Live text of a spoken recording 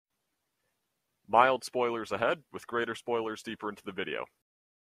Mild spoilers ahead, with greater spoilers deeper into the video.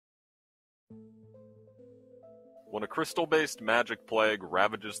 When a crystal-based magic plague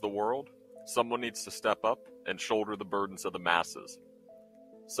ravages the world, someone needs to step up and shoulder the burdens of the masses.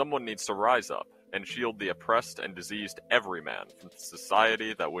 Someone needs to rise up and shield the oppressed and diseased everyman from the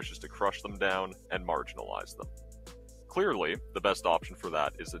society that wishes to crush them down and marginalize them. Clearly, the best option for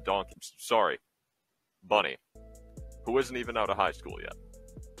that is a bunny, who isn't even out of high school yet.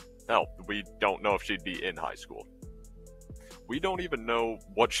 Hell, we don't know if she'd be in high school. We don't even know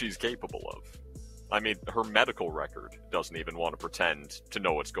what she's capable of. I mean, her medical record doesn't even want to pretend to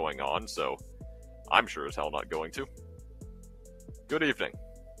know what's going on, so I'm sure as hell not going to. Good evening.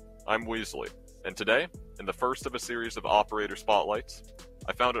 I'm Weasley, and today, in the first of a series of operator spotlights,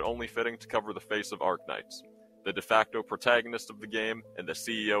 I found it only fitting to cover the face of Arknights, the de facto protagonist of the game and the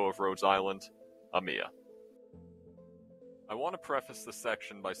CEO of Rhodes Island, Amiya. I want to preface this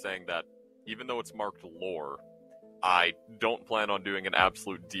section by saying that, even though it's marked lore, I don't plan on doing an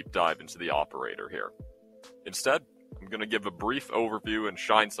absolute deep dive into the operator here. Instead, I'm going to give a brief overview and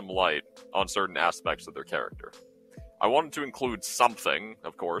shine some light on certain aspects of their character. I wanted to include something,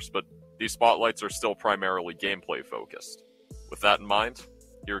 of course, but these spotlights are still primarily gameplay focused. With that in mind,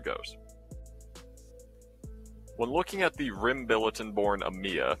 here goes. When looking at the Rim-Billiton-born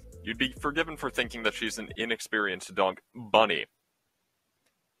Amiya, you'd be forgiven for thinking that she's an inexperienced bunny,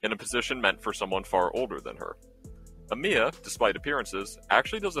 in a position meant for someone far older than her. Amiya, despite appearances,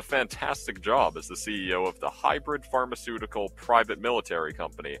 actually does a fantastic job as the CEO of the hybrid pharmaceutical private military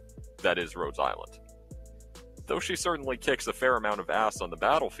company that is Rhodes Island. Though she certainly kicks a fair amount of ass on the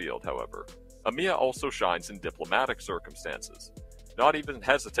battlefield, however, Amiya also shines in diplomatic circumstances, not even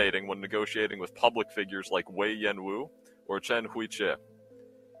hesitating when negotiating with public figures like Wei Yanwu or Chen Huiche.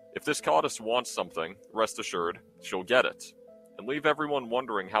 If this goddess wants something, rest assured, she'll get it, and leave everyone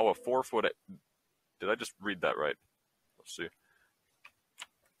wondering how a 4-foot... Did I just read that right? Let's see.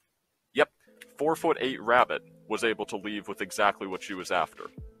 Yep, 4'8" rabbit was able to leave with exactly what she was after.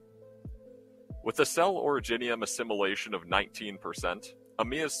 With a cell originium assimilation of 19%,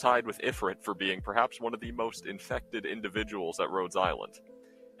 Amiya's tied with Ifrit for being perhaps one of the most infected individuals at Rhodes Island.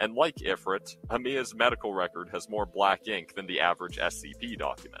 And like Ifrit, Amiya's medical record has more black ink than the average SCP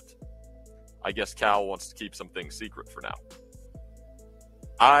document. I guess Cal wants to keep some things secret for now.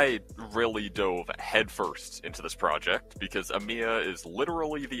 I really dove headfirst into this project because Amiya is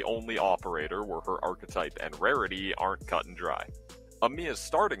literally the only operator where her archetype and rarity aren't cut and dry. Amiya's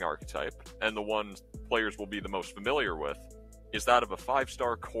starting archetype, and the one players will be the most familiar with, is that of a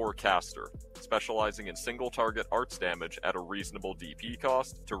 5-star core caster, specializing in single-target arts damage at a reasonable DP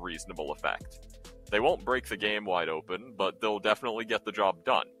cost to reasonable effect. They won't break the game wide open, but they'll definitely get the job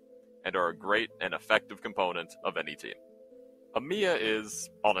done, and are a great and effective component of any team. Amiya is,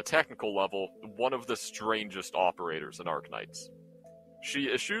 on a technical level, one of the strangest operators in Arknights. She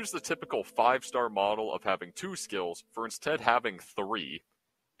eschews the typical 5-star model of having 2 skills for instead having 3,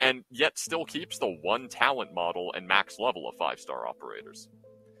 and yet still keeps the 1 talent model and max level of 5-star operators.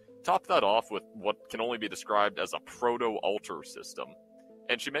 Top that off with what can only be described as a proto-alter system,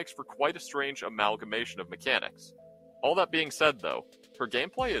 and she makes for quite a strange amalgamation of mechanics. All that being said though, her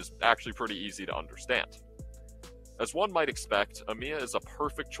gameplay is actually pretty easy to understand. As one might expect, Amiya is a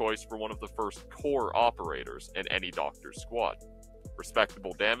perfect choice for one of the first core operators in any Doctor's squad.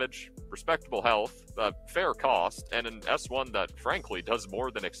 Respectable damage, respectable health, a fair cost, and an S1 that frankly does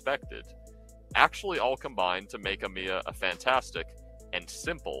more than expected, actually all combine to make Amiya a fantastic and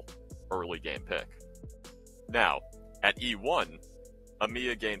simple early game pick. Now, at E1,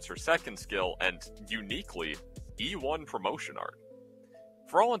 Amiya gains her second skill and, uniquely, E1 promotion art.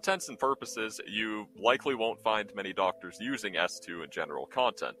 For all intents and purposes, you likely won't find many doctors using S2 in general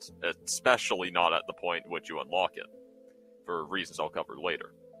content, especially not at the point in which you unlock it, for reasons I'll cover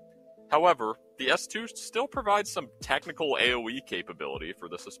later. However, the S2 still provides some technical AoE capability for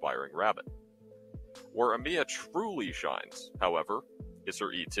this aspiring rabbit. Where Amiya truly shines, however, is her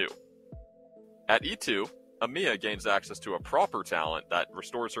E2. At E2, Amiya gains access to a proper talent that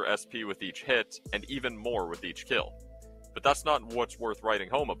restores her SP with each hit, and even more with each kill. But that's not what's worth writing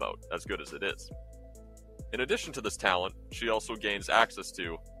home about, as good as it is. In addition to this talent, she also gains access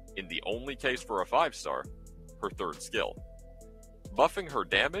to, in the only case for a 5-star, her third skill. Buffing her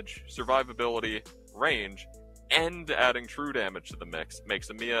damage, survivability, range, and adding true damage to the mix makes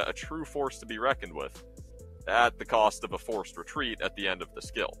Amiya a true force to be reckoned with, at the cost of a forced retreat at the end of the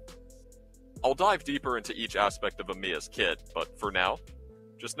skill. I'll dive deeper into each aspect of Amiya's kit, but for now,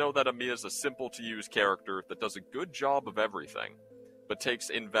 just know that Amiya is a simple-to-use character that does a good job of everything, but takes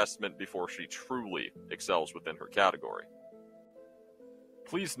investment before she truly excels within her category.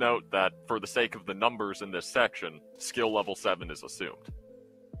 Please note that, for the sake of the numbers in this section, skill level 7 is assumed.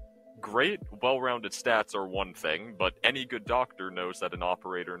 Great, well-rounded stats are one thing, but any good doctor knows that an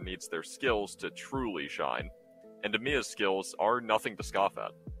operator needs their skills to truly shine, and Amiya's skills are nothing to scoff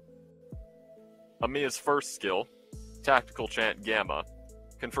at. Amiya's first skill, Tactical Chant Gamma,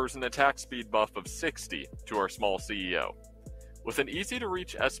 confers an attack speed buff of 60 to our small CEO, with an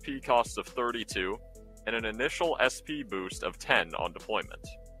easy-to-reach SP cost of 32 and an initial SP boost of 10 on deployment.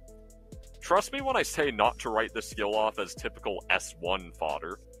 Trust me when I say not to write this skill off as typical S1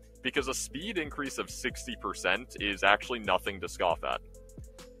 fodder, because a speed increase of 60% is actually nothing to scoff at.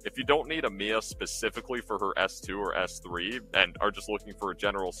 If you don't need Amiya specifically for her S2 or S3, and are just looking for a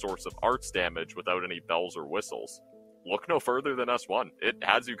general source of arts damage without any bells or whistles, look no further than S1. It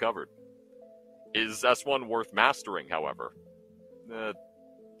has you covered. Is S1 worth mastering, however?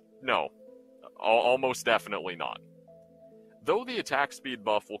 No. Almost definitely not. Though the attack speed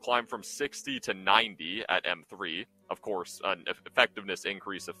buff will climb from 60 to 90 at M3, of course, an effectiveness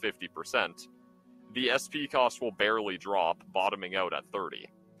increase of 50%, the SP cost will barely drop, bottoming out at 30.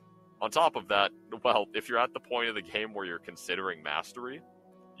 On top of that, well, if you're at the point of the game where you're considering mastery,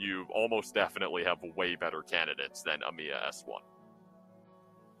 you almost definitely have way better candidates than Amiya S1.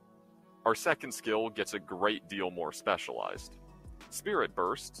 Our second skill gets a great deal more specialized. Spirit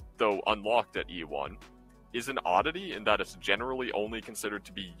Burst, though unlocked at E1, is an oddity in that it's generally only considered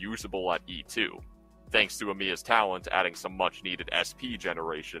to be usable at E2, thanks to Amiya's talent adding some much needed SP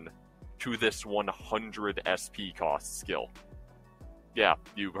generation to this 100 SP cost skill. Yeah,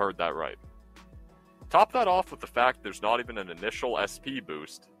 you heard that right. Top that off with the fact there's not even an initial SP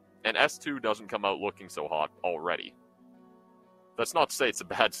boost, and S2 doesn't come out looking so hot already. That's not to say it's a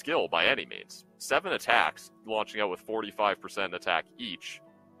bad skill by any means. 7 attacks, launching out with 45% attack each,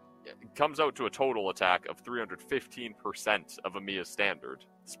 comes out to a total attack of 315% of Amiya's standard,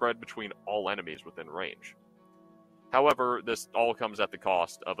 spread between all enemies within range. However, this all comes at the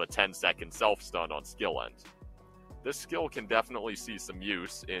cost of a 10-second self-stun on skill end. This skill can definitely see some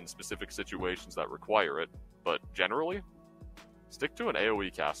use in specific situations that require it, but generally, stick to an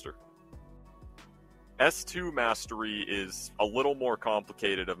AoE caster. S2 mastery is a little more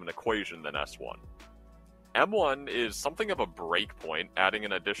complicated of an equation than S1. M1 is something of a breakpoint, adding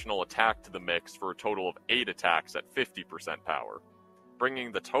an additional attack to the mix for a total of 8 attacks at 50% power,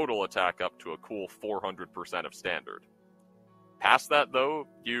 bringing the total attack up to a cool 400% of standard. Past that, though,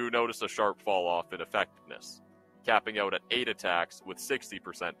 you notice a sharp fall off in effectiveness, capping out at 8 attacks with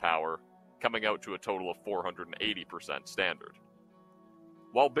 60% power, coming out to a total of 480% standard.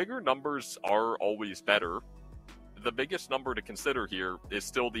 While bigger numbers are always better, the biggest number to consider here is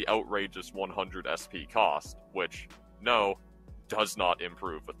still the outrageous 100 SP cost, which, no, does not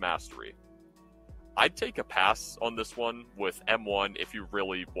improve with mastery. I'd take a pass on this one with M1 if you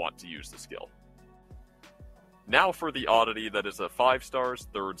really want to use the skill. Now for the oddity that is a 5-star's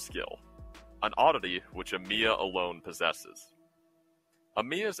third skill, an oddity which Amiya alone possesses.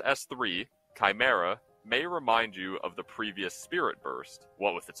 Amiya's S3, Chimera, may remind you of the previous Spirit Burst,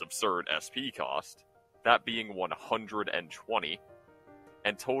 what with its absurd SP cost, that being 120,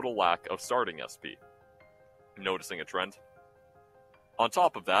 and total lack of starting SP. Noticing a trend? On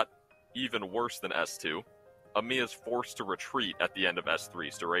top of that, even worse than S2, Amiya's forced to retreat at the end of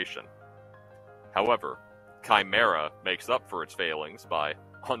S3's duration. However, Chimera makes up for its failings by,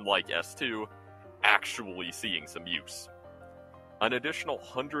 unlike S2, actually seeing some use. An additional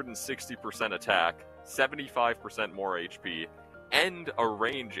 160% attack, 75% more HP, and a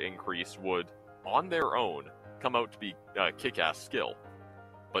range increase would, on their own, come out to be a kick-ass skill.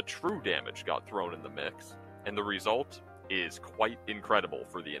 But true damage got thrown in the mix, and the result is quite incredible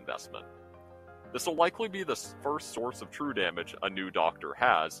for the investment. This will likely be the first source of true damage a new doctor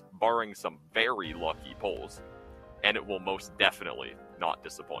has, barring some very lucky pulls, and it will most definitely not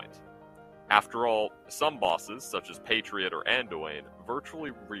disappoint. After all, some bosses, such as Patriot or Anduin,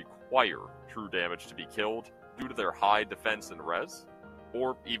 virtually require true damage to be killed due to their high defense and res,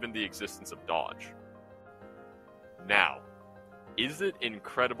 or even the existence of dodge. Now, is it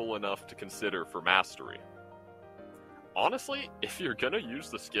incredible enough to consider for mastery? Honestly, if you're gonna use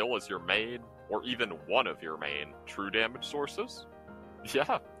the skill as your main, or even one of your main, true damage sources,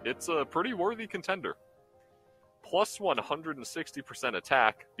 yeah, it's a pretty worthy contender. Plus 160%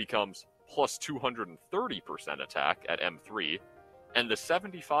 attack becomes plus 230% attack at M3, and the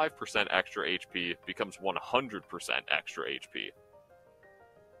 75% extra HP becomes 100% extra HP.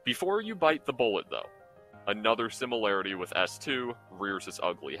 Before you bite the bullet, though, another similarity with S2 rears its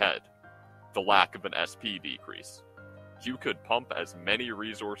ugly head: the lack of an SP decrease. You could pump as many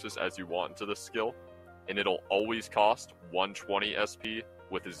resources as you want into this skill, and it'll always cost 120 SP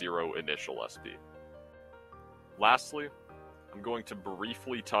with a 0 initial SP. Lastly, I'm going to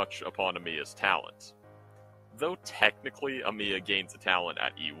briefly touch upon Amiya's talents. Though technically Amiya gains a talent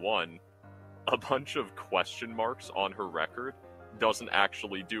at E1, a bunch of question marks on her record doesn't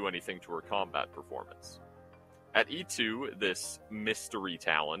actually do anything to her combat performance. At E2, this mystery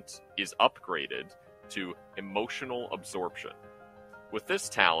talent is upgraded to emotional absorption. With this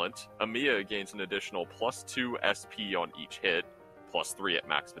talent, Amiya gains an additional plus 2 SP on each hit, plus 3 at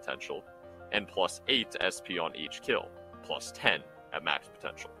max potential, and plus 8 SP on each kill, plus 10 at max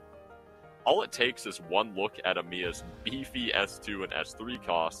potential. All it takes is one look at Amiya's beefy S2 and S3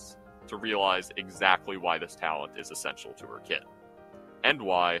 costs to realize exactly why this talent is essential to her kit. And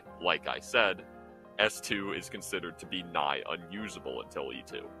why, like I said, S2 is considered to be nigh unusable until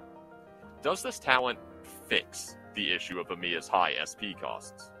E2. Does this talent fix the issue of Amiya's high SP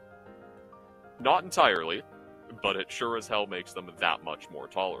costs? Not entirely, but it sure as hell makes them that much more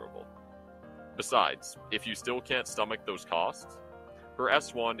tolerable. Besides, if you still can't stomach those costs, her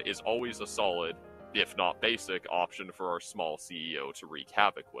S1 is always a solid, if not basic, option for our small CEO to wreak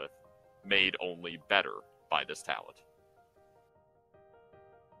havoc with, made only better by this talent.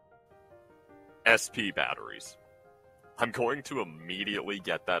 SP batteries. I'm going to immediately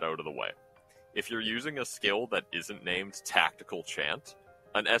get that out of the way. If you're using a skill that isn't named Tactical Chant,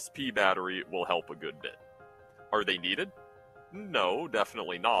 an SP battery will help a good bit. Are they needed? No,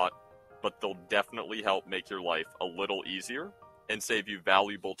 definitely not, but they'll definitely help make your life a little easier and save you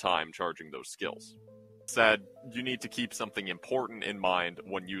valuable time charging those skills. Said, you need to keep something important in mind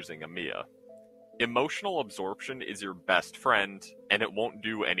when using Amiya. Emotional absorption is your best friend, and it won't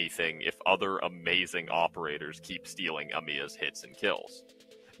do anything if other amazing operators keep stealing Amiya's hits and kills.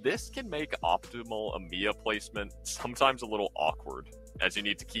 This can make optimal Amiya placement sometimes a little awkward, as you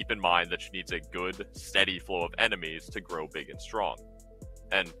need to keep in mind that she needs a good, steady flow of enemies to grow big and strong.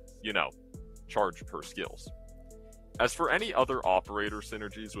 And, charge per skills. As for any other operator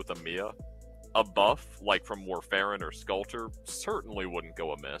synergies with Amiya, a buff, like from Warfarin or Sculptor, certainly wouldn't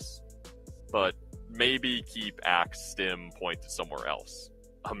go amiss. But maybe keep Axe Stim pointed somewhere else.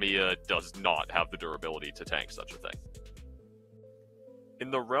 Amiya does not have the durability to tank such a thing.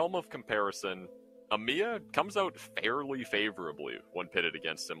 In the realm of comparison, Amiya comes out fairly favorably when pitted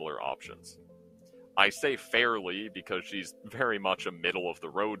against similar options. I say fairly because she's very much a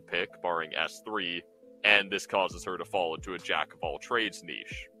middle-of-the-road pick, barring S3, and this causes her to fall into a jack-of-all-trades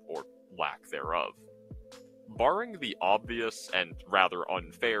niche, or lack thereof. Barring the obvious and rather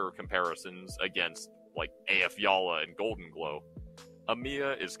unfair comparisons against, AF Yala and Golden Glow,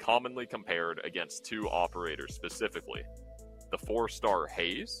 Amiya is commonly compared against two operators specifically, the 4-star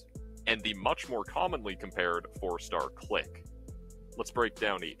Haze, and the much more commonly compared 4-star Click. Let's break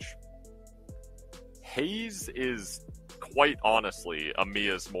down each. Haze is, quite honestly,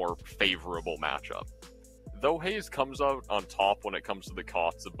 Amiya's more favorable matchup. Though Haze comes out on top when it comes to the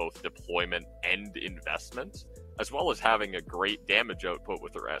costs of both deployment and investment, as well as having a great damage output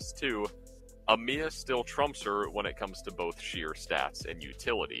with her S2, Amiya still trumps her when it comes to both sheer stats and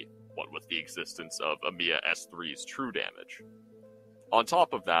utility, what with the existence of Amiya S3's true damage. On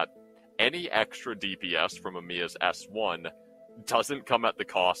top of that, any extra DPS from Amiya's S1 doesn't come at the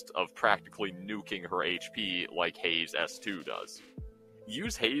cost of practically nuking her HP like Haze S2 does.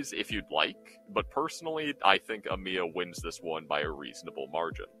 Use Haze if you'd like, but personally, I think Amiya wins this one by a reasonable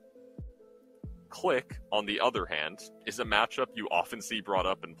margin. Click, on the other hand, is a matchup you often see brought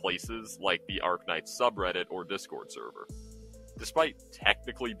up in places like the Arknights subreddit or Discord server. Despite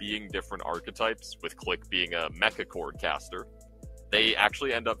technically being different archetypes, with Click being a mecha cord caster, they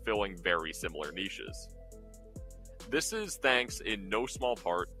actually end up filling very similar niches. This is thanks in no small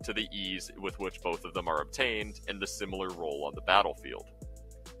part to the ease with which both of them are obtained and the similar role on the battlefield.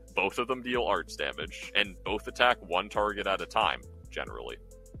 Both of them deal arts damage, and both attack one target at a time, generally.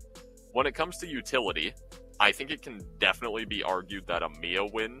 When it comes to utility, I think it can definitely be argued that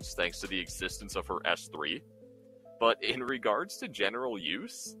Amiya wins thanks to the existence of her S3, but in regards to general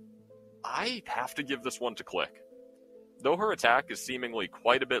use, I have to give this one to Click. Though her attack is seemingly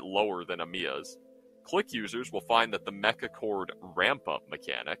quite a bit lower than Amiya's, Click users will find that the Mecha Cord ramp-up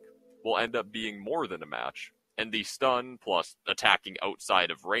mechanic will end up being more than a match, and the stun plus attacking outside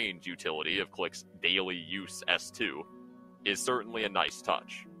of range utility of Click's daily use S2 is certainly a nice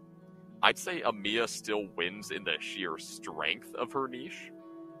touch. I'd say Amiya still wins in the sheer strength of her niche,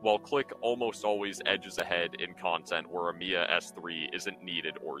 while Click almost always edges ahead in content where Amiya S3 isn't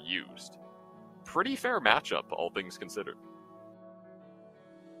needed or used. Pretty fair matchup, all things considered.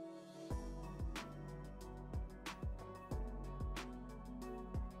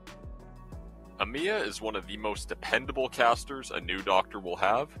 Amiya is one of the most dependable casters a new doctor will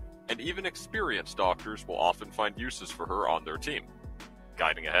have, and even experienced doctors will often find uses for her on their team.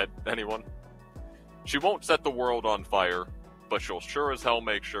 Guiding ahead, anyone? She won't set the world on fire, but she'll sure as hell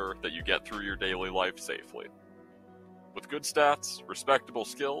make sure that you get through your daily life safely. With good stats, respectable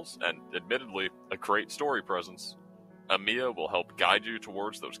skills, and admittedly, a great story presence, Amiya will help guide you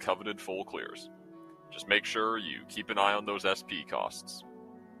towards those coveted full clears. Just make sure you keep an eye on those SP costs.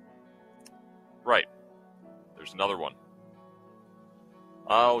 Right. There's another one.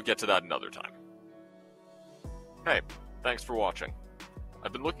 I'll get to that another time. Hey, thanks for watching.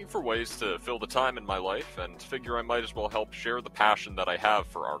 I've been looking for ways to fill the time in my life, and figure I might as well help share the passion that I have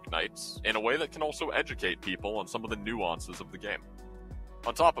for Arknights in a way that can also educate people on some of the nuances of the game.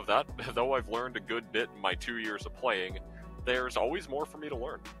 On top of that, though I've learned a good bit in my 2 years of playing, there's always more for me to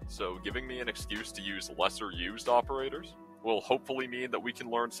learn, so giving me an excuse to use lesser used operators will hopefully mean that we can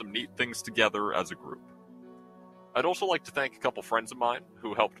learn some neat things together as a group. I'd also like to thank a couple friends of mine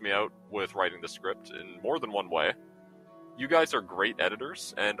who helped me out with writing the script in more than one way. You guys are great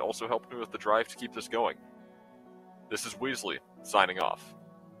editors, and also helped me with the drive to keep this going. This is Weasley, signing off.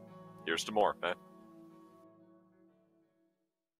 Here's to more, eh?